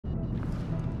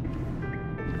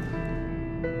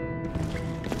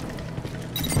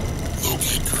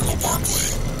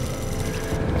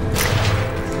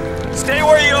Stay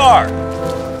where you are!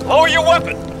 Lower your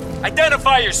weapon!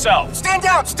 Identify yourself! Stand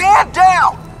down! Stand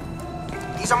down!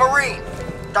 He's a Marine.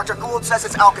 Dr. Gould says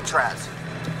it's Alcatraz.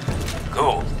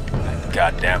 Gould? That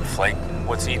goddamn flake.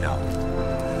 What's he know?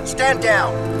 Stand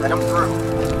down. Let him through.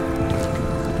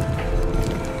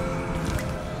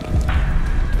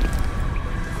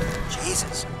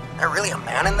 Jesus. There really a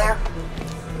man in there?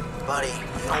 Buddy,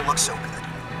 you don't look so good.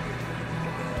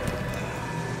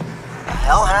 What the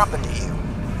hell happened to you?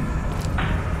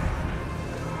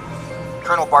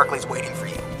 Colonel Barkley's waiting for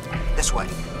you. This way.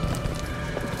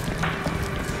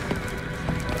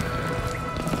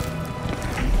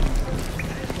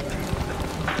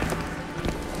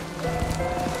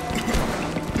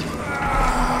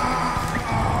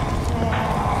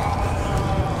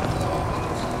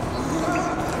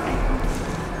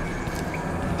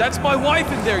 That's my wife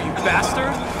in there, you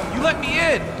bastard! You let me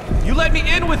in! You let me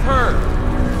in with her!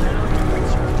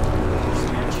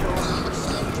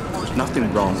 There's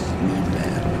nothing wrong with me,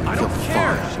 man. I don't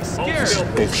care! She's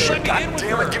scared! Bullshit. God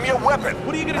damn it, give me a weapon!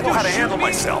 What are you gonna I do, know how to shoot handle me?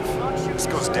 myself. This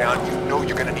goes down, you know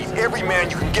you're gonna need every man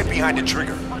you can get behind the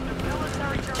trigger.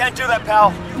 Can't do that,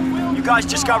 pal. You guys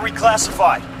just got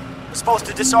reclassified. We're supposed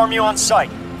to disarm you on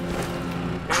sight.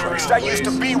 Christ, I used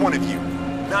to be one of you.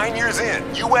 9 years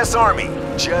in, U.S. Army,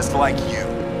 just like you.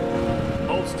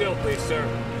 Hold still, please, sir.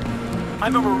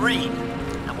 I'm a Marine.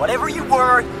 And whatever you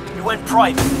were, you went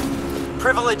private.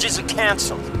 Privileges are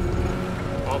canceled.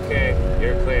 Okay,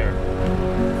 you're clear.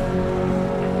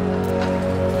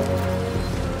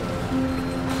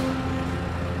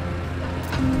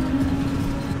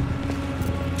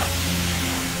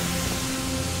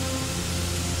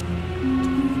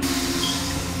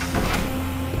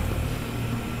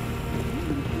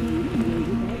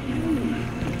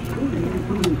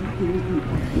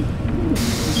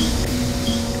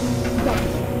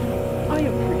 I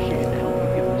appreciate the help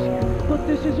you give us here, but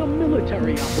this is a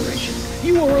military operation.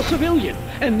 You are a civilian,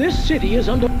 and this city is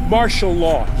under martial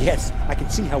law. Yes, I can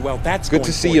see how well that's Good going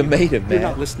to see for you made it, You're man.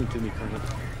 not listening to me, Colonel.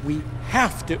 We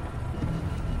have to...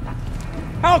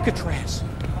 Alcatraz!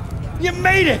 You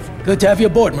made it! Good to have you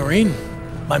aboard, Marine.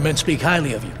 My men speak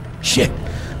highly of you. Shit,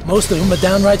 most of them are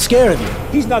downright scared of you.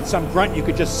 He's not some grunt you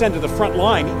could just send to the front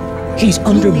line. He's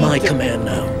under my command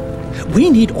now. We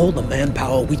need all the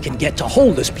manpower we can get to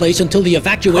hold this place until the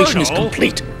evacuation is Colonel?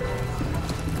 complete.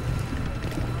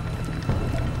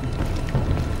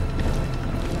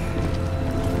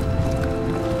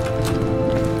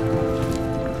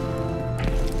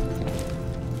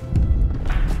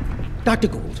 Dr.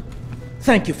 Gould,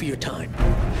 thank you for your time.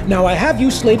 Now I have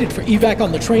you slated for evac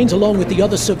on the trains along with the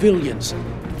other civilians.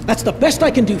 That's the best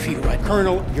I can do for you right now.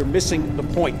 Colonel, you're missing the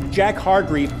point. Jack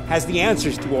Hargreave has the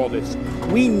answers to all this.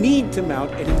 We need to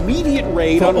mount an immediate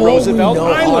raid on Roosevelt For all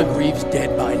we know, Island. Hargreaves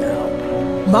dead by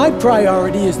now. My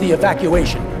priority is the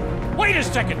evacuation. Wait a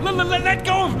second! Let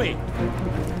go of me!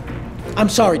 I'm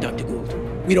sorry, Dr. Gould.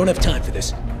 We don't have time for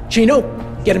this. Chino,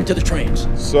 get him to the trains.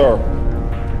 Sir.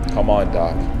 Come on,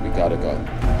 Doc. We gotta go.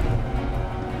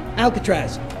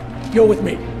 Alcatraz, you're with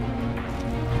me.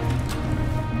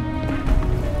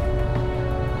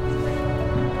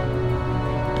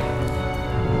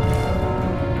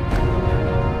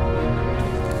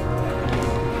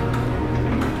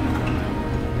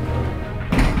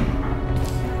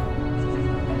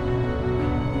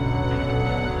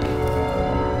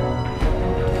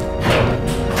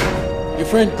 Your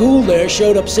friend Gould there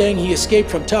showed up saying he escaped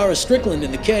from Tara Strickland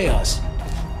in the chaos.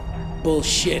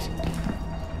 Bullshit.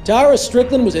 Tara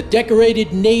Strickland was a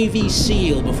decorated Navy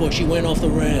SEAL before she went off the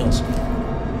rails.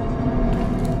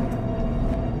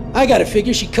 I gotta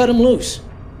figure she cut him loose.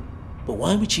 But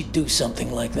why would she do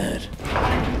something like that?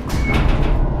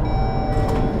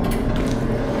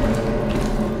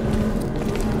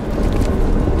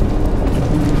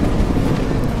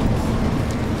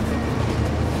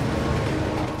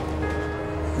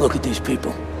 Look at these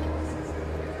people.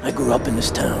 I grew up in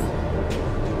this town.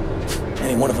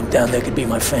 Any one of them down there could be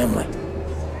my family.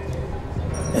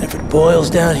 And if it boils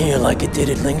down here like it did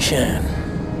at Lingshan...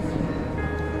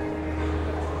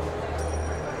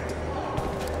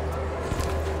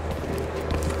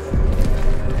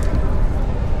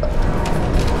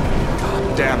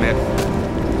 God damn it.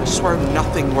 I swear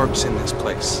nothing works in this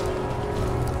place.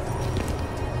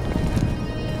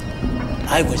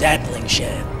 I was at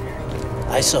Lingshan.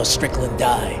 I saw Strickland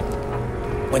die.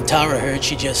 When Tara heard,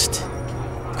 she just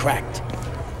cracked.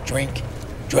 Drink,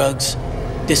 drugs,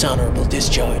 dishonorable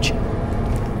discharge.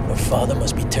 Her father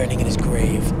must be turning in his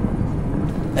grave.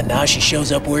 And now she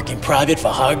shows up working private for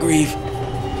Hargreave.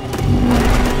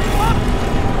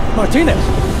 Martinez,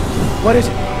 what is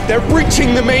it? They're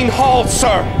breaching the main hall,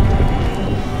 sir!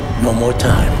 No more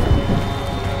time.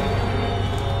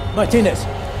 Martinez,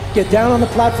 get down on the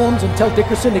platforms and tell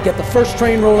Dickerson to get the first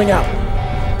train rolling out.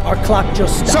 Our clock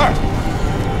just stopped. Sir!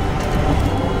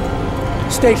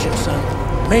 Station,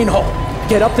 son. Main hall.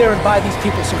 Get up there and buy these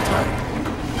people some time.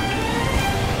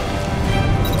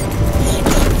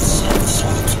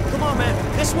 Come on,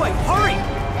 man. This way.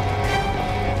 Hurry!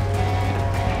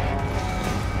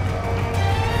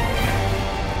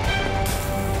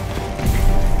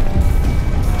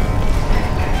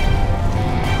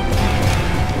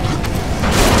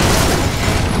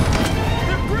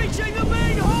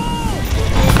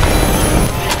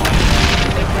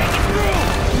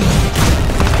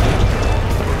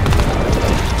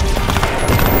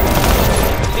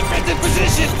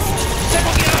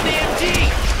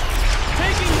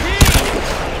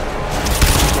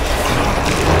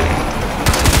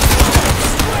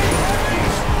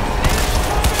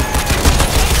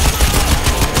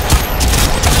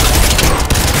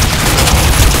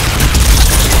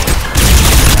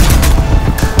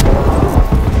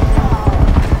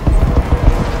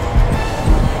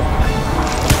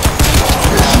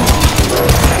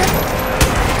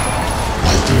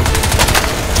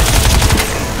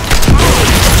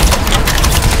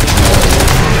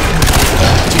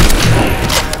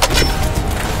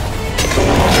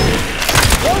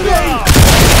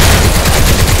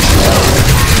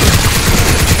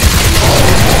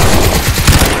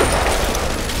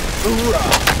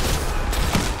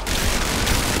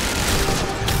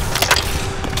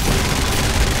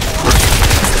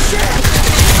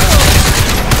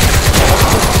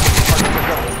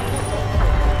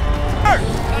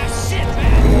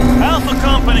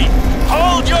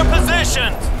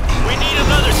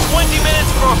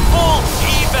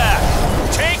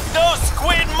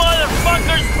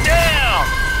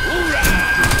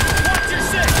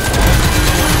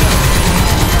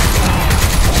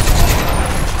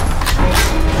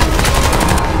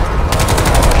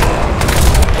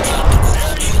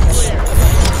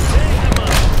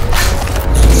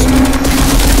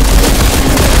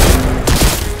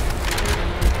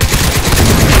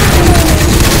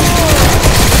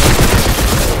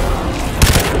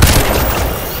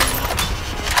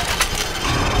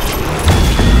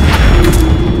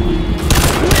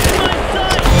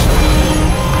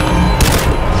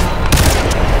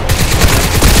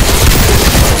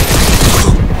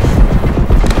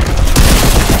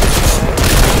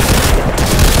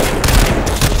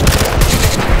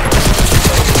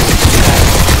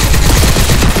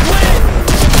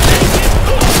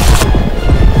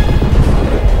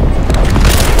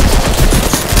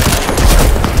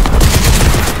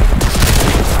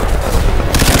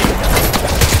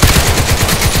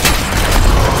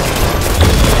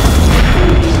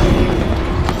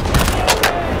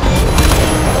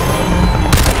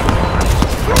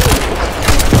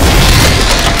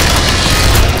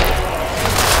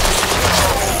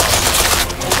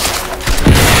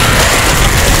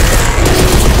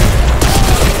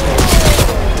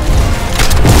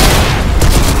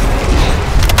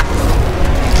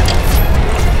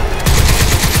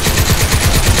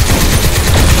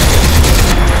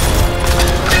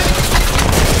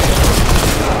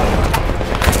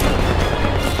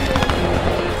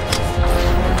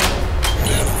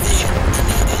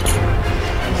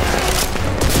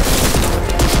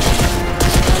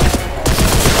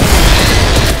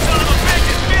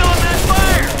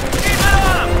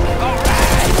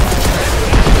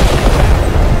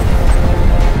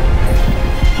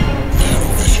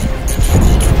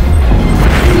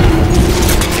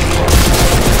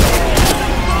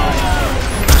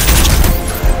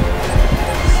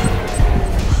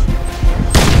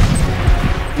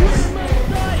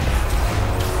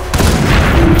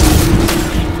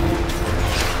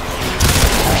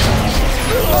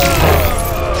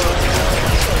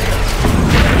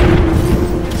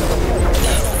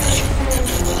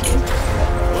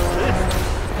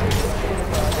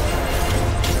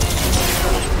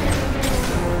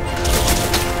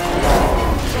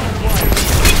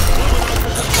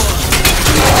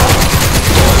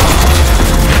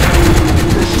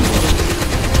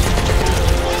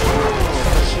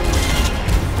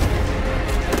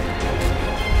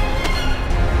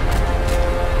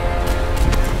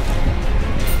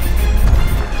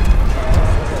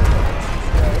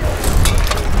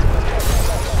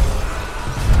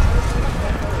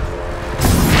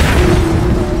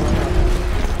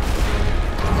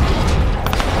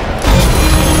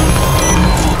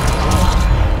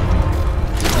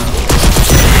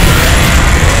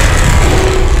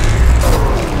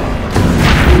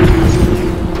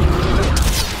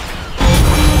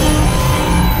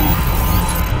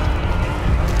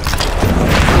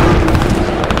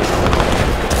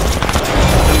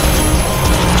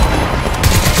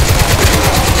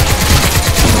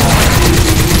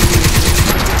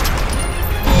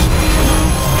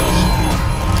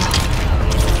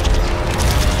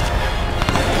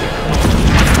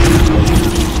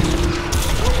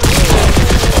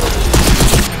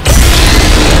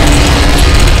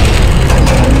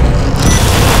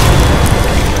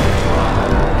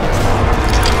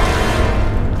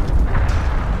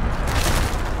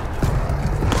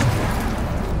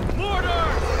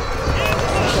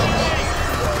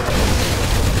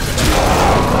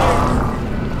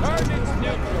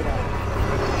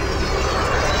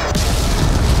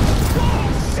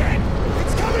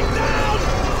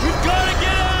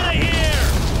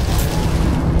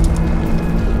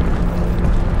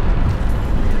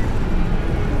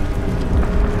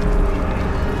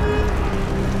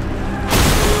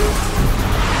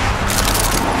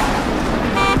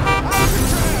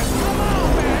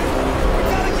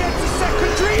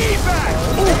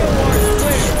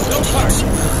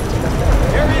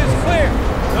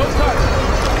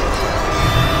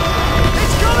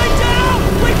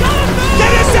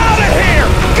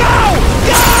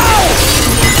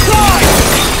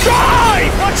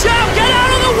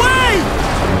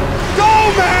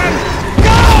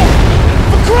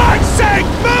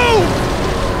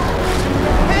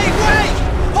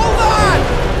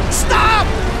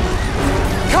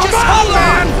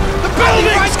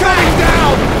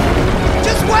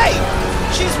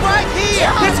 She's right here!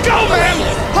 Let's go, man!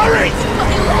 Hurry!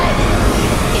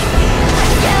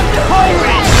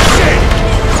 Holy shit!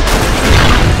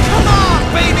 Come on,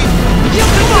 baby! You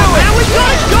can do it! Now we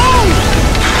gotta go!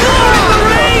 More in the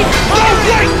rain! Oh,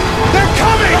 wait! They're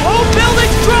coming! The whole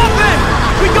building's dropping!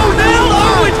 We go now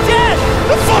or we're dead!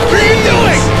 The fuck are you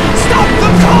doing? Stop the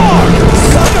car!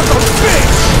 Son of a bitch!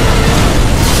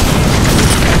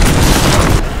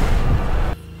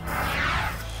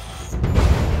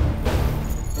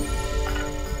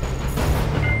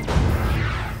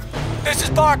 This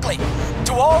is Barkley.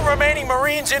 To all remaining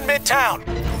Marines in Midtown.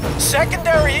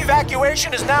 Secondary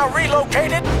evacuation is now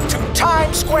relocated to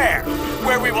Times Square,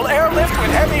 where we will airlift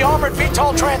with heavy armored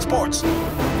VTOL transports.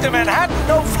 The Manhattan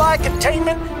no-fly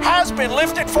containment has been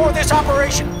lifted for this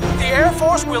operation. The Air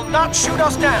Force will not shoot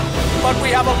us down, but we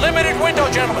have a limited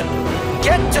window, gentlemen.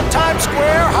 Get to Times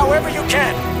Square however you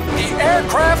can. The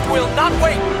aircraft will not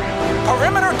wait.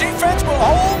 Perimeter defense will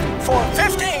hold for